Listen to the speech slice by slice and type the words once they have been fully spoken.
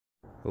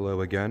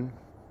Hello again,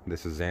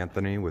 this is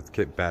Anthony with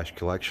Kitbash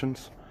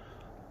Collections.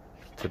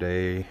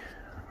 Today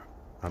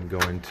I'm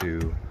going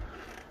to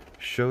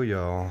show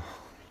y'all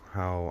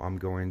how I'm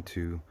going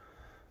to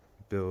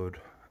build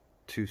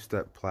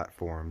two-step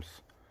platforms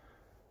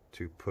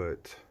to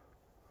put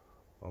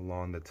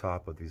along the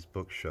top of these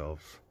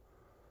bookshelves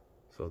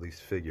so these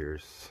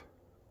figures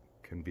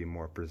can be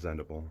more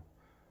presentable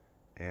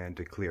and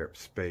to clear up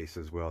space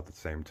as well at the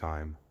same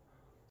time.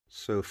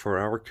 So for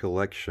our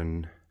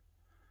collection,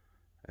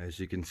 as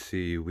you can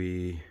see,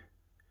 we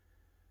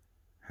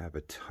have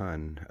a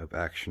ton of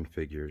action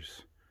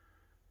figures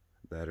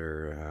that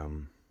are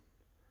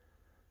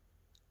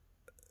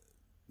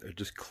they're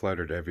just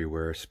cluttered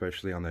everywhere,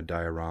 especially on the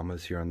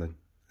dioramas here in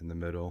the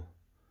middle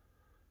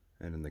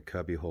and in the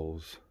cubby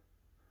holes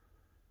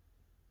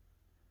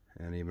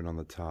and even on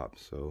the top.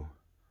 So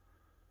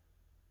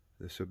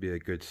this would be a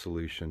good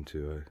solution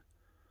to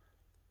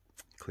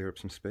clear up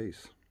some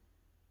space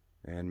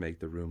and make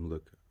the room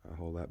look a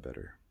whole lot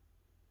better.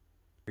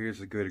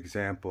 Here's a good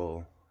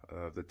example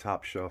of the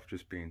top shelf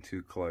just being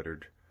too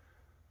cluttered,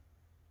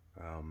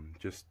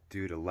 just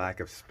due to lack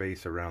of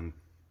space around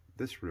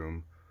this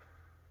room.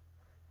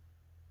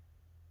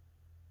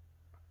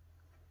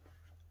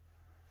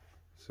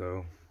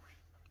 So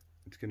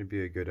it's going to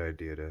be a good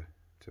idea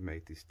to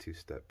make these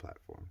two-step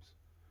platforms.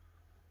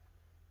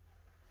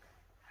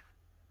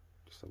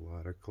 Just a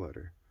lot of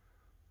clutter,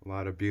 a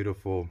lot of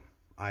beautiful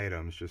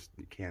items just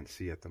you can't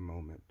see at the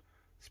moment,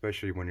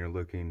 especially when you're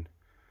looking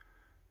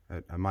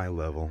at my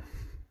level,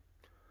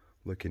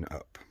 looking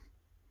up.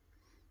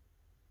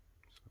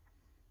 So,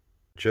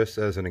 just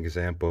as an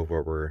example of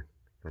what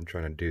I'm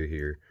trying to do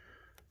here,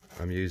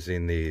 I'm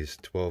using these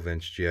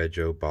 12-inch G.I.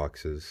 Joe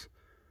boxes.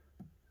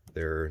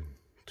 They're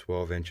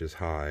 12 inches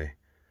high,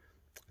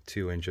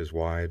 2 inches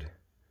wide,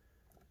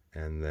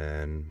 and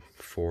then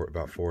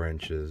about 4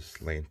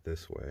 inches length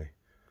this way.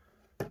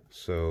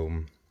 So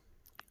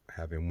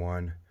having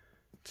 1,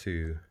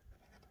 2,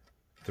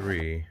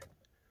 3,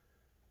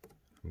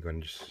 I'm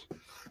going to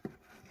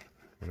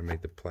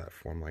make the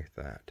platform like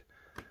that.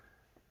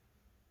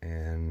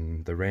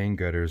 And the rain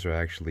gutters are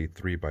actually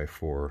 3 by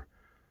 4.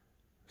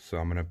 So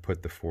I'm going to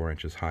put the 4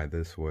 inches high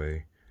this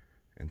way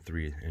and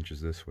 3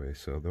 inches this way.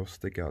 So they'll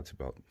stick out to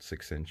about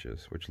 6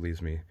 inches, which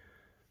leaves me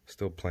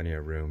still plenty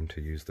of room to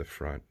use the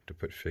front to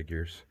put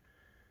figures,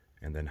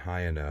 and then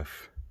high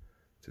enough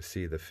to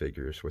see the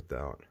figures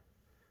without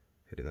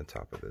hitting the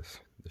top of this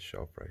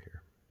shelf right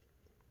here.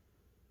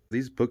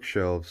 These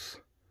bookshelves,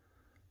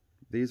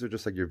 these are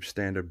just like your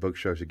standard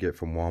bookshelves you get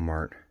from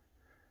Walmart,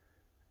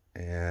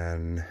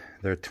 and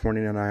they're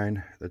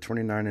 29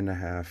 and a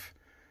half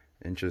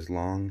inches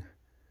long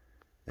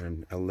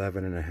and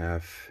 11 and a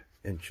half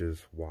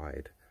inches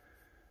wide.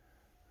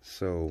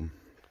 So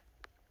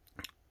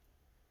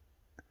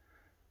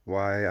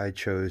why I'm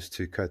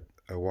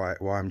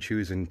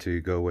choosing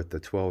to go with the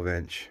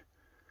 12-inch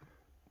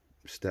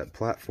step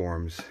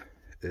platforms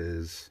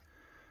is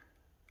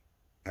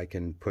I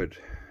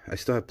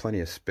still have plenty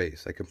of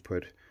space. I can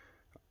put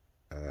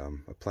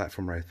a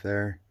platform right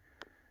there,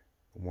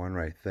 one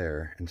right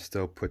there, and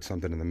still put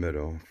something in the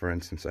middle. For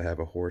instance, I have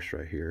a horse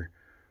right here,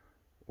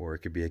 or it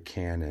could be a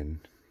cannon,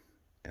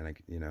 and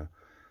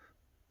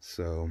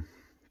so,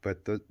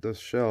 but those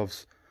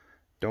shelves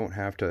don't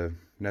have to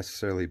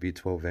necessarily be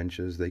 12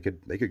 inches. They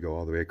could go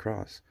all the way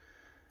across.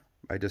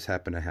 I just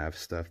happen to have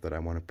stuff that I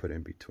want to put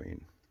in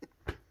between.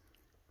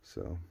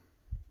 So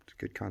it's a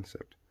good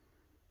concept.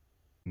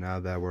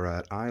 Now that we're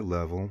at eye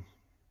level,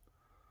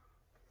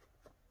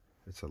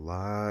 it's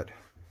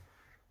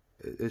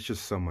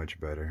just so much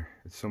better.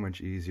 It's so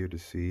much easier to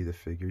see the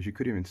figures. You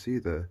couldn't even see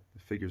the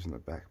figures in the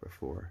back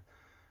before.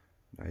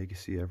 Now you can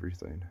see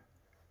everything.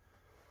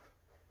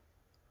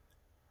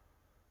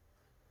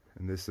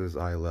 And this is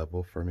eye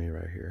level for me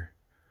right here.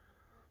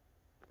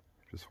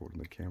 Just holding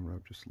the camera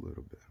up just a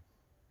little bit.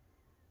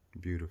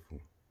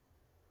 Beautiful.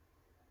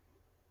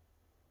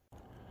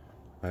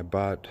 I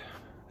bought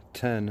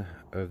 10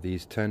 of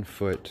these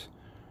 10-foot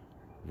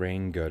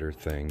rain gutter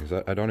things.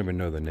 I don't even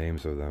know the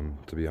names of them,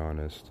 to be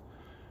honest.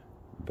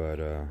 But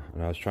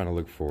and I was trying to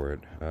look for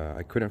it.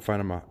 I couldn't find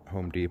them at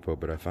Home Depot,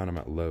 but I found them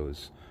at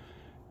Lowe's.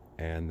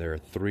 And they're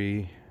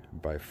 3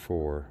 by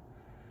 4.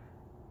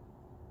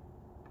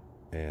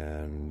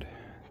 And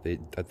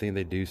I think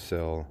they do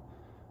sell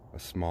a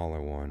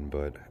smaller one,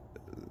 but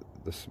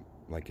this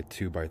like a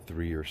 2 by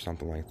 3 or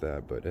something like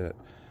that. But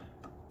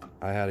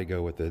I had to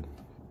go with the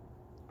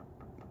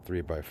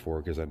 3 by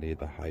 4 because I need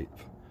the height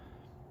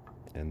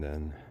and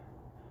then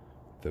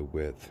the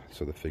width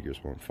so the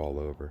figures won't fall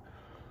over.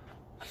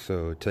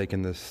 So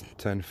taking this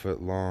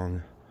 10-foot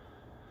long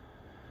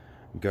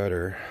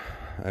gutter,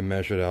 I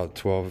measured out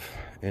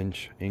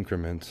 12-inch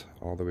increments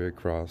all the way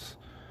across,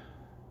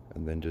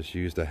 and then just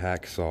used a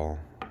hacksaw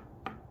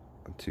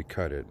to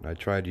cut it. I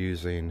tried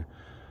using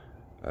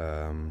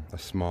a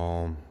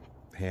small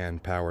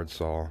hand-powered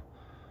saw,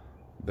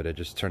 but it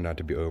just turned out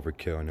to be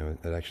overkill, and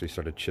it actually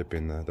started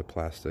chipping the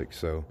plastic.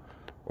 So,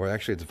 or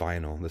actually it's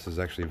vinyl. This is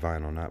actually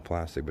vinyl, not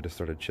plastic, but it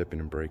started chipping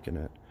and breaking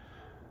it.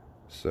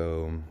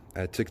 So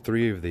I took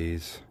 3 of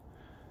these,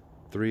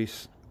 three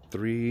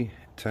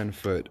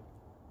 10-foot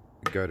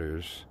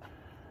gutters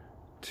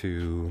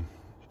to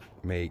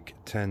make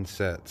 10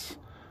 sets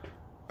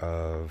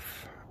of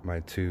my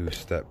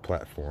 2-step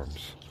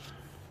platforms,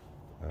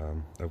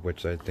 of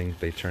which I think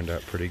they turned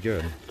out pretty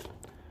good.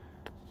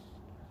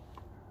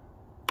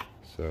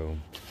 So,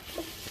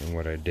 and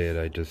what I did,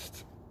 I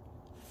just,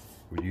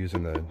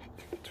 using the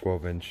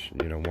 12-inch,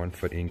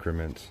 1-foot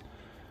increments,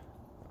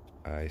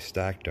 I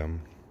stacked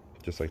them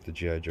just like the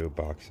G.I. Joe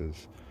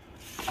boxes,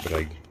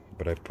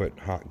 but I put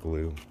hot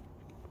glue,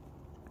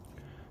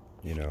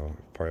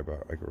 probably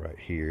about like right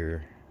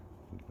here,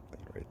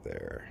 right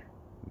there,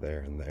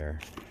 and there,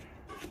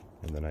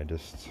 and then I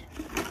just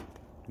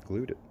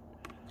glued it,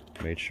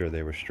 made sure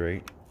they were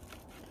straight.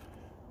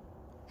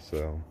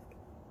 So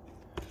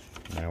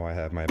now I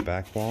have my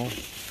back wall.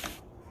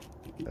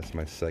 That's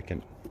my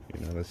second,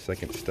 the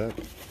second step,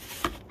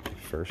 the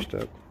first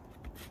step,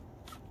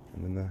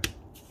 and then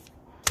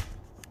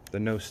the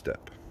no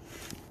step.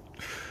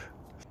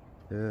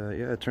 Yeah,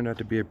 it turned out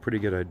to be a pretty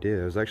good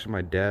idea. It was actually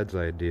my dad's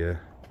idea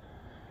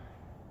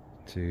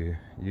to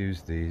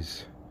use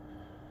these.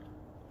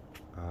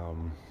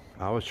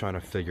 I was trying to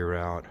figure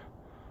out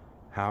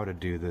how to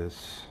do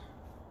this.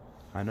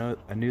 I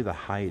knew the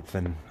height,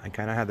 and I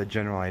kind of had the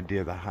general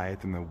idea of the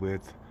height and the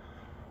width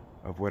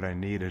of what I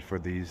needed for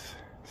these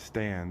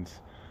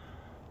stands,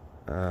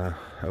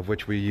 of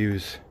which we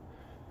use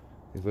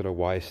these little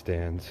Y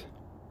stands,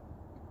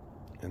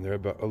 and they're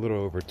about a little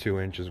over 2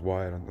 inches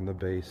wide on the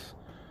base,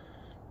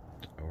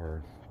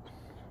 or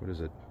what is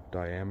it,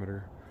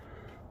 diameter.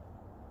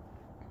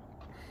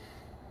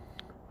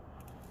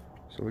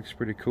 So it looks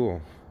pretty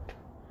cool.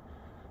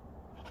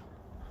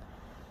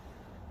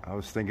 I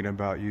was thinking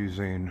about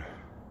using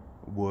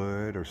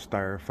wood or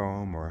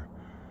styrofoam, or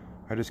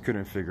I just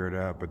couldn't figure it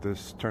out, but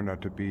this turned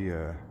out to be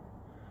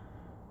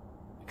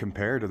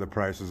compared to the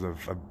prices of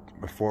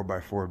a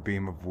 4x4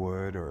 beam of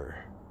wood, or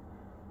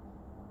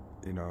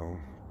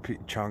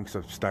chunks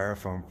of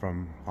styrofoam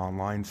from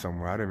online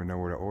somewhere. I don't even know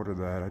where to order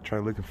that. I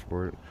tried looking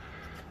for it,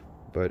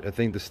 but I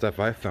think the stuff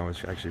I found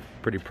was actually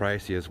pretty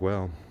pricey as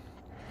well.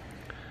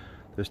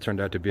 This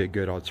turned out to be a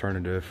good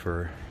alternative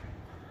for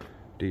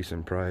a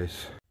decent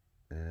price.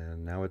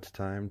 And now it's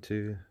time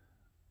to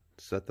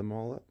set them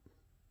all up.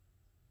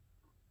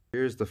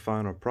 Here's the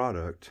final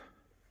product,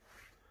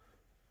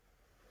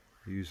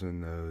 using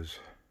those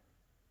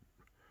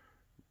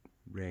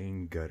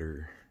rain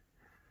gutter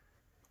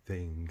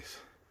things.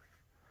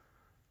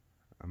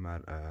 I'm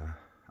at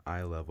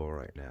eye level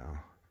right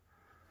now,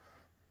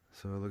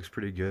 so it looks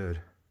pretty good.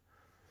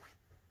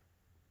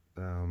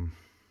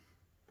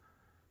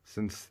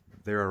 Since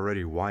they're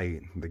already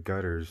white, the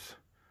gutters,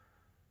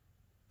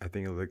 I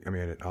think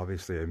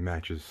obviously it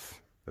matches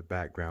the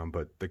background,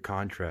 but the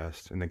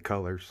contrast and the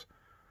colors,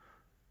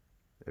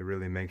 it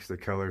really makes the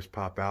colors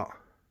pop out.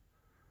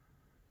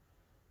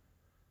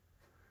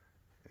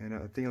 And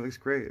I think it looks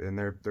great, and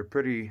they're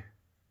pretty,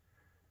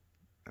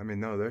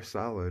 no, they're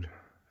solid.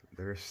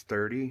 They're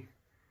sturdy.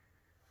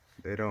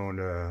 They don't,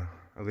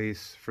 at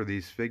least for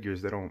these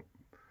figures, they don't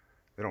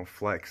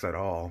flex at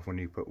all when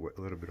you put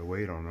a little bit of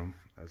weight on them,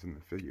 as in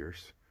the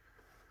figures.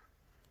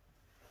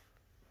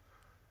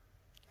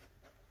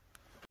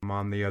 I'm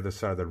on the other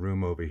side of the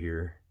room over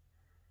here,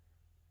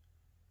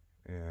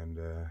 and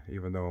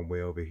even though I'm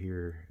way over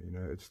here,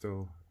 it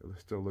still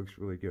looks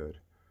really good.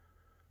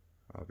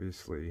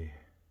 Obviously,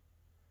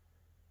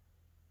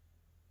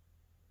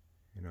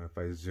 if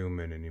I zoom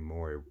in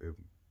anymore,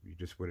 you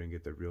just wouldn't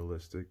get the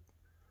realistic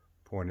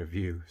point of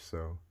view.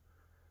 So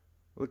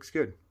it looks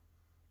good.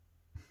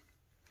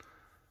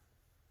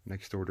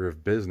 Next order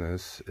of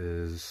business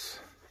is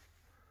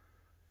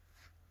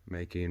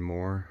making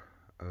more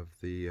of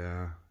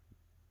the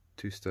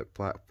 2-step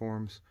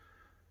platforms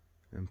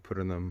and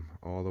putting them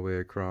all the way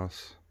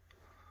across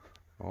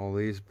all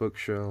these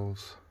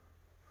bookshelves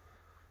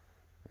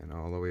and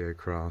all the way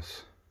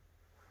across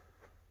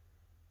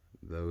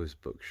those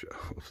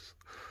bookshelves.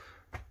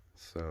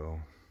 So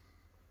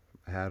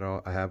I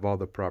have all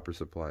the proper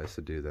supplies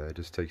to do that. It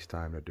just takes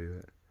time to do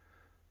it.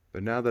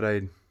 But now that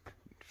I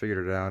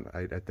figured it out,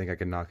 I think I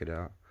can knock it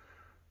out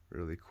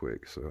really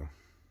quick. So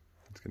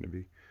it's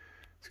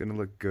gonna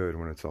look good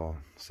when it's all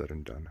said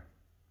and done.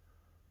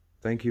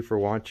 Thank you for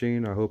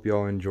watching. I hope you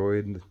all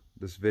enjoyed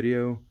this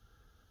video.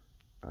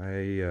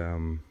 I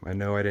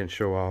know I didn't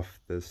show off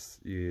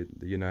the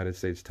United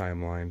States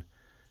timeline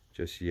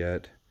just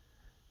yet.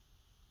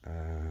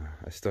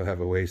 I still have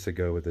a ways to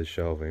go with this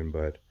shelving,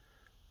 but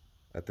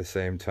at the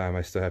same time,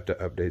 I still have to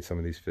update some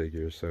of these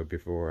figures. So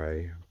before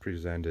I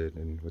present it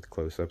and with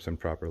close-ups and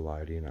proper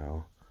lighting,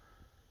 I'm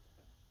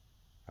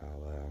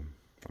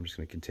just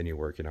gonna continue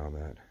working on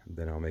that.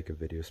 Then I'll make a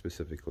video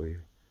specifically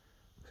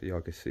so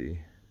y'all can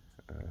see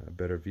a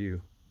better view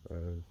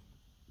of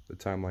the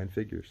timeline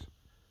figures.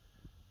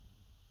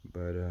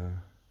 But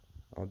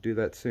I'll do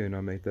that soon.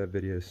 I'll make that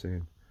video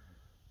soon.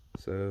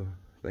 So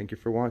thank you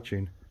for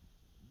watching.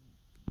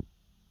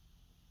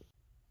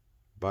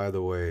 By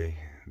the way,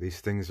 these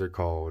things are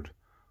called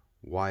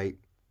White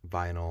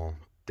Vinyl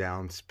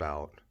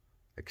Downspout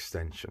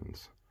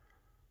Extensions.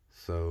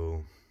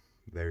 So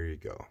there you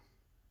go.